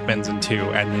back bends in 2,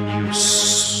 and then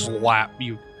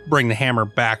you bring the hammer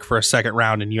back for a second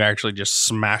round, and you actually just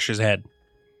smash his head.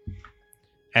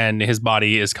 And his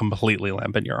body is completely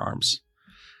limp in your arms.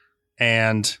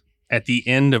 And at the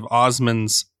end of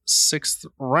Osmond's 6th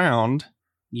round,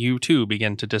 you too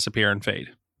begin to disappear and fade.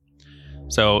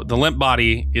 So the limp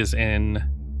body is in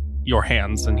your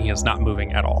hands, and he is not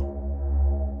moving at all.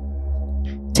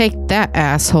 Take that,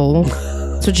 asshole.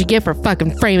 That's what you get for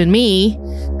fucking framing me.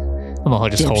 I'm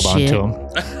going to just hold on to him.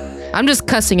 I'm just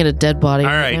cussing at a dead body All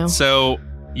right right, now. so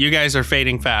you guys are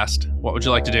fading fast. What would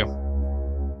you like to do?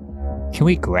 Can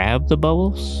we grab the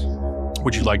bubbles?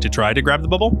 Would you like to try to grab the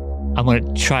bubble? I'm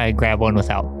going to try and grab one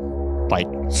without like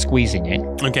squeezing it.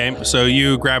 Okay, so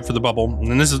you grab for the bubble,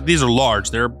 and these are large.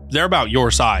 They're about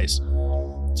your size.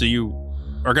 So you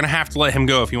are gonna have to let him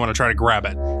go if you want to try to grab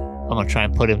it. I'm gonna try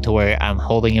and put him to where I'm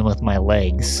holding him with my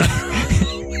legs.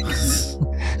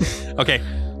 Okay,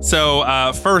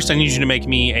 so first I need you to make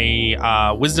me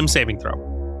a wisdom saving throw.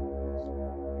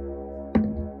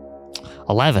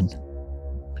 11.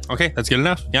 Okay, that's good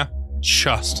enough. Yeah,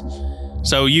 just.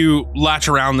 So you latch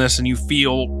around this and you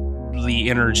feel the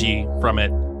energy from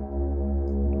it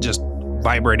just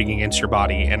vibrating against your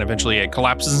body, and eventually it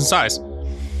collapses in size.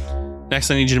 Next,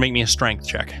 I need you to make me a strength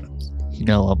check. You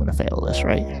know I'm gonna fail this,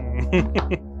 right?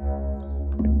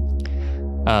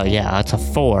 Yeah, that's a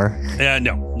 4.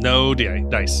 No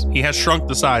dice. He has shrunk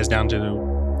the size down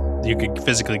to you could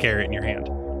physically carry it in your hand.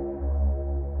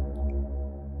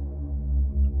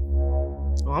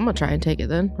 Well, I'm gonna try and take it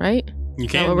then, right? You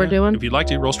Is can. that what we're doing? If you'd like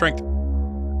to, roll strength.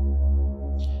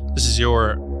 This is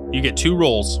you get 2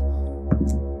 rolls.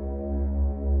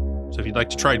 So if you'd like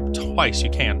to try twice, you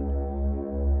can.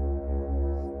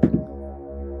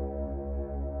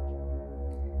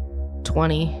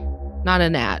 20. Not a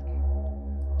nat.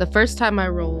 The first time I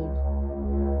rolled.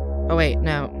 Oh wait,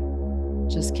 no.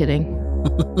 Just kidding.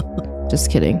 Just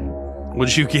kidding. What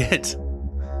did you get?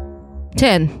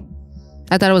 10.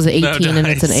 I thought it was an 18 and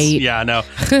it's an 8. Yeah, no.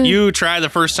 You try the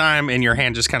first time and your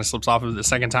hand just kind of slips off of it. The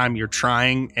second time you're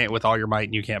trying it with all your might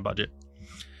and you can't budge it.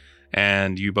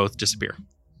 And you both disappear.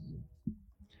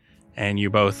 And you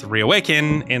both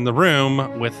reawaken in the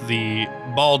room with the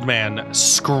bald man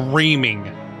screaming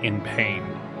in pain.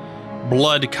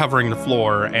 Blood covering the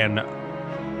floor, and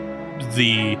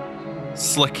the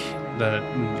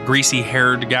greasy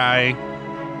haired guy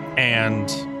and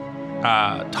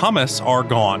Thomas are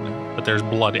gone, but there's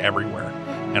blood everywhere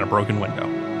and a broken window.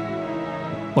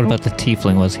 What about the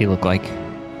tiefling? What does he look like?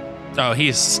 Oh,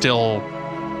 he's still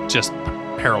just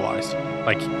paralyzed.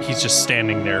 Like, he's just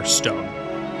standing there stone.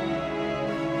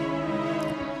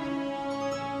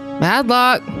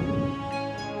 Madlock.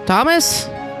 Thomas.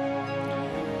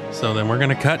 So then we're going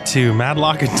to cut to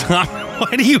Madlock and Tom.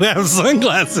 Why do you have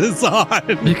sunglasses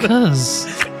on? Because.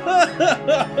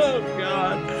 Oh,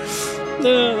 God.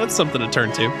 That's something to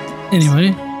turn to.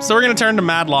 Anyway. So we're going to turn to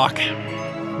Madlock.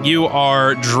 You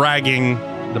are dragging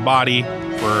the body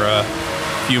for a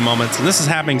few moments, and this is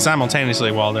happening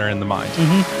simultaneously while they're in the mine.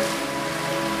 Mm-hmm.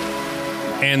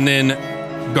 And then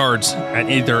guards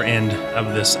at either end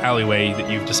of this alleyway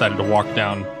that you've decided to walk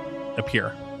down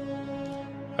appear.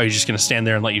 Are you just going to stand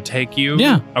there and let you take you?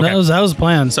 Yeah, Okay. that was the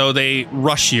plan. So they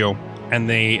rush you, and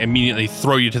they immediately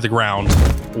throw you to the ground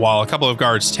while a couple of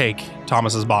guards take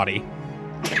Thomas's body.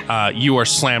 You are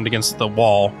slammed against the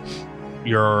wall.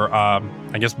 Your,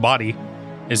 body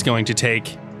is going to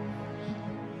take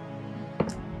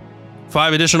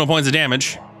 5 additional points of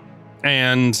damage.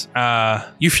 And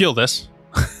you feel this,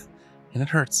 and it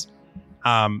hurts.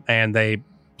 And they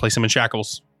place him in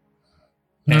shackles.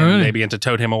 And they begin to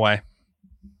tote him away.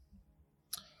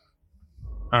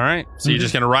 All right. So you're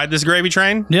just going to ride this gravy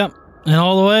train? Yep. And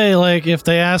all the way, like, if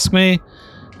they ask me,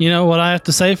 what I have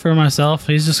to say for myself,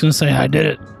 he's just going to say, I did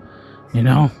it.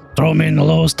 Throw me in the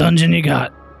lowest dungeon you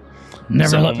got.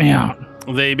 Never let me out.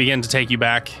 They begin to take you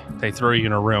back. They throw you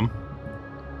in a room.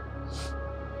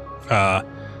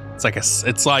 It's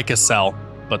like a cell,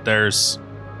 but there's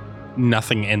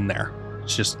nothing in there.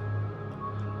 It's just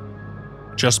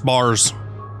bars.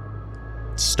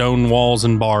 Stone walls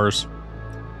and bars.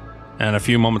 And a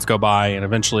few moments go by, and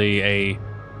eventually a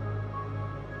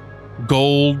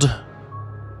gold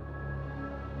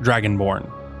dragonborn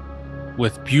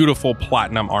with beautiful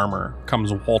platinum armor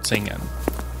comes waltzing in.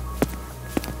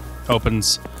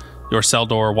 Opens your cell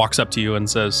door, walks up to you and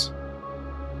says,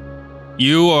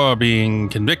 "You are being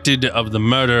convicted of the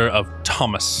murder of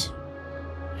Thomas."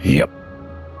 Yep.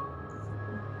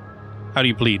 How do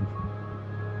you plead?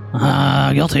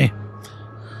 Guilty.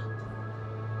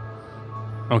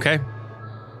 Okay.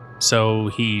 So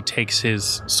he takes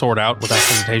his sword out without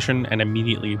hesitation and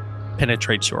immediately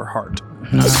penetrates your heart.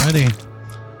 Alrighty.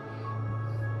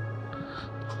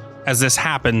 As this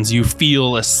happens, you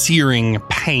feel a searing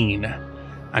pain,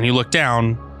 and you look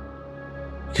down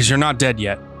because you're not dead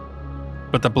yet,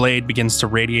 but the blade begins to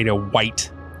radiate a white,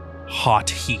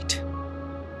 hot heat,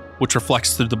 which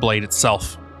reflects through the blade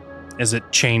itself as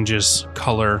it changes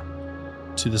color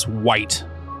to this white,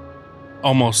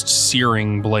 almost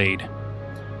searing blade.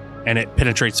 And it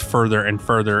penetrates further and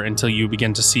further until you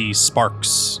begin to see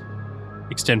sparks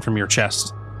extend from your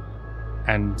chest,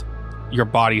 and your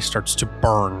body starts to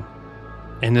burn.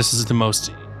 And this is the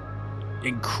most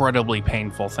incredibly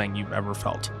painful thing you've ever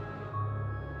felt.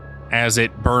 as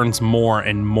it burns more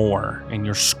and more, and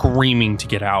you're screaming to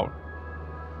get out.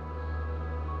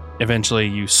 Eventually,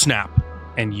 you snap,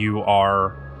 and you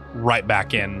are right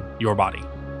back in your body.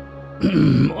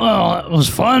 Well, it was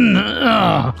fun.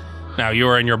 Now, you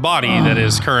are in your body that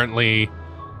is currently...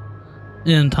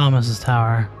 In Thomas's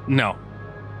tower. No.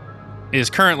 Is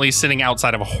currently sitting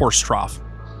outside of a horse trough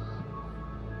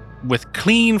with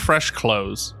clean, fresh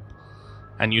clothes.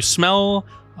 And you smell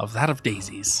of that of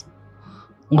daisies.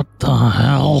 What the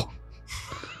hell?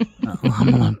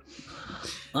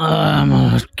 I'm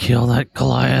gonna kill that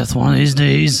Goliath one of these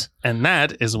days. And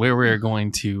that is where we're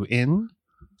going to end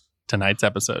tonight's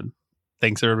episode.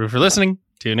 Thanks everybody for listening.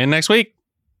 Tune in next week.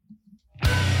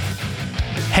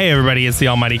 Hey everybody, it's the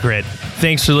Almighty Grid.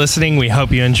 Thanks for listening. We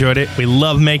hope you enjoyed it. We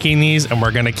love making these and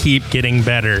we're going to keep getting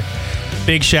better.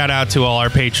 Big shout out to all our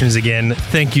patrons again.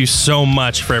 Thank you so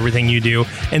much for everything you do.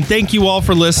 And thank you all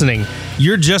for listening.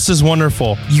 You're just as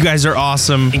wonderful. You guys are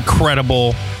awesome,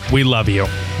 incredible. We love you.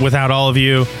 Without all of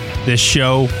you, this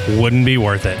show wouldn't be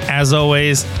worth it. As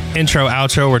always, intro,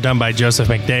 outro were done by Joseph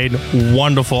McDade.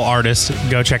 Wonderful artist.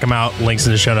 Go check him out. Links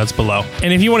in the show notes below.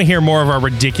 And if you want to hear more of our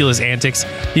ridiculous antics,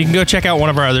 you can go check out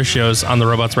one of our other shows on the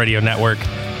Robots Radio Network,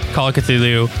 Call of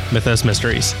Cthulhu, Mythos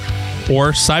Mysteries,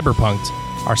 or Cyberpunked,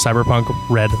 our Cyberpunk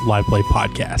Red Live Play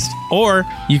podcast. Or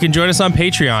you can join us on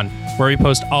Patreon, where we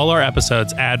post all our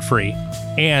episodes ad-free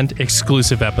and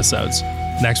exclusive episodes.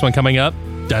 Next one coming up,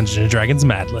 Dungeons & Dragons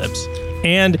Mad Libs.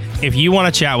 And if you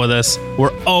want to chat with us,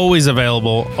 we're always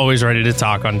available, always ready to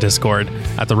talk on Discord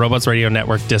at the Robots Radio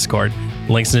Network Discord.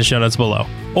 Links in the show notes below.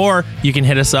 Or you can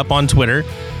hit us up on Twitter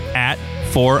at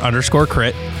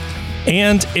 4_crit.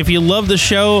 And if you love the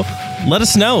show, let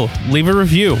us know. Leave a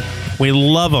review. We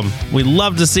love them. We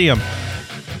love to see them.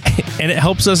 And it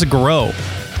helps us grow.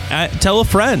 Tell a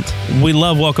friend. We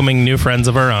love welcoming new friends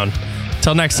of our own.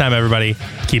 Till next time, everybody,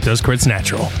 keep those crits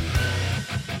natural.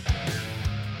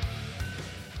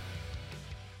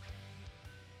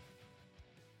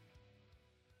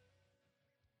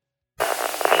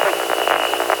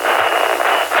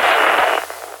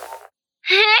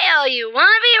 You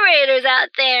wannabe raiders out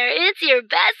there, it's your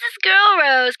bestest girl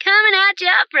Rose coming at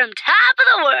ya from top of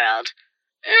the world.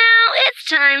 Now it's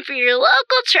time for your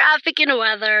local traffic and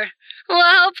weather.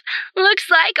 Well, looks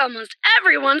like almost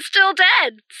everyone's still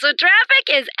dead, so traffic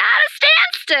is at a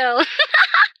standstill.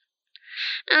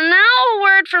 And now a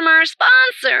word from our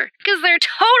sponsor, because they're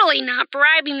totally not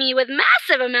bribing me with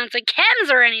massive amounts of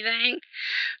chems or anything.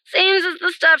 Seems as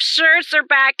the stuffed shirts are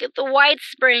back at the White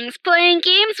Springs playing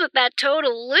games with that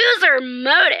total loser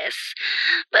Modus.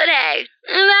 But hey,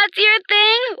 if that's your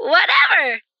thing,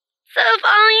 whatever. So if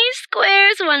all you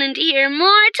squares wanted to hear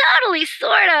more totally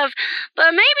sort of,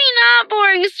 but maybe not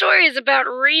boring stories about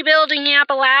rebuilding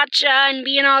Appalachia and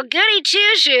being all goody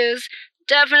two-shoes,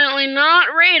 definitely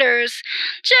not raiders,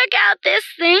 check out this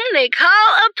thing they call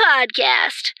a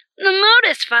podcast. The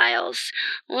Modus Files,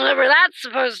 whatever that's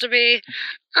supposed to be,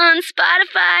 on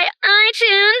Spotify,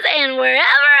 iTunes, and wherever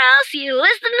else you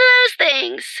listen to those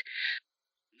things.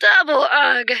 Double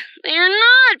ugh, they're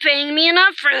not paying me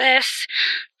enough for this.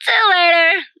 Till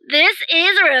later, this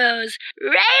is Rose.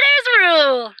 Raiders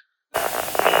rule!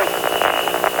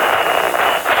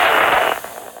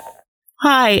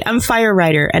 Hi, I'm Fire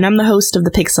Rider, and I'm the host of The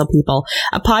Pixel People,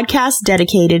 a podcast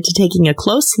dedicated to taking a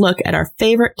close look at our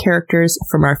favorite characters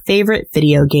from our favorite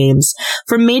video games.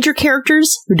 From major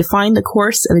characters who define the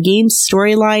course of a game's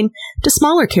storyline to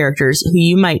smaller characters who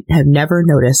you might have never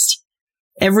noticed.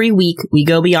 Every week, we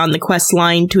go beyond the quest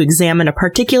line to examine a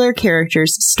particular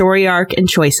character's story arc and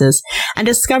choices and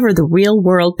discover the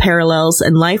real-world parallels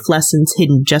and life lessons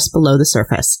hidden just below the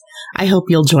surface. I hope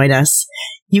you'll join us.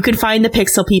 You can find The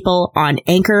Pixel People on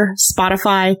Anchor,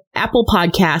 Spotify, Apple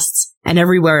Podcasts, and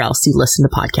everywhere else you listen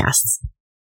to podcasts.